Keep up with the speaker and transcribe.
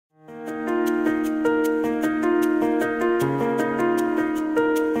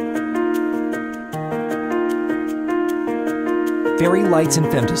Fairy lights in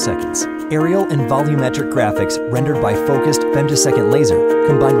femtoseconds, aerial and volumetric graphics rendered by focused femtosecond laser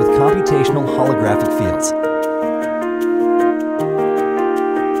combined with computational holographic fields.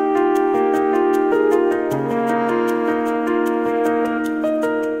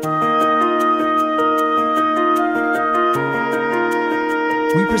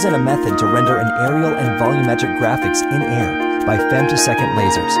 We present a method to render an aerial and volumetric graphics in air by femtosecond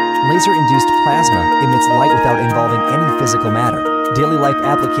lasers. Laser-induced plasma emits light without involving any physical matter. Daily life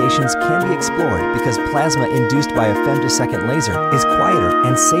applications can be explored because plasma induced by a femtosecond laser is quieter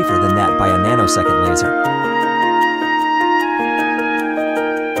and safer than that by a nanosecond laser.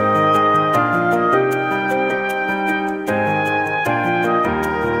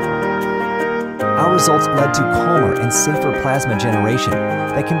 Our results led to calmer and safer plasma generation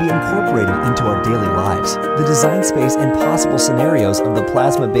that can be incorporated into our daily lives. The design space and possible scenarios of the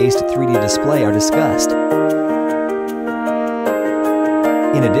plasma-based 3D display are discussed.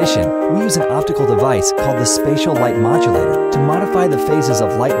 In addition, we use an optical device called the spatial light modulator to modify the phases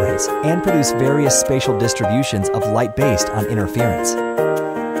of light rays and produce various spatial distributions of light based on interference.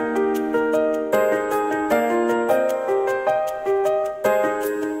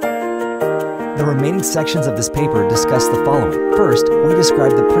 The remaining sections of this paper discuss the following. First, we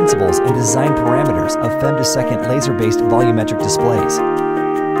describe the principles and design parameters of femtosecond laser-based volumetric displays.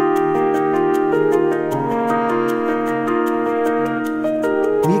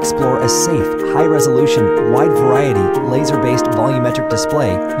 We explore a safe, high-resolution, wide-variety, laser-based volumetric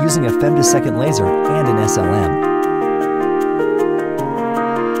display using a femtosecond laser and an SLM.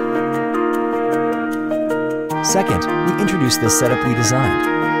 Second, we introduce the setup we designed.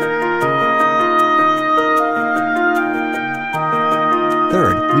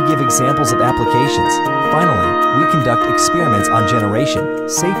 Third, we give examples of applications. Finally, we conduct experiments on generation,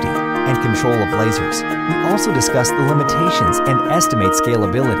 safety, and control of lasers. We also discuss the limitations and estimate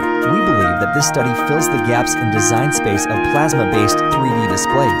scalability. We believe that this study fills the gaps in design space of plasma-based 3D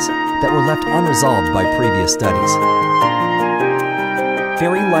displays that were left unresolved by previous studies.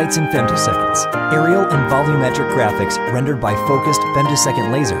 Fairy lights in femtoseconds, aerial and volumetric graphics rendered by focused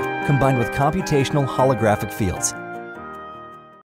femtosecond laser combined with computational holographic fields.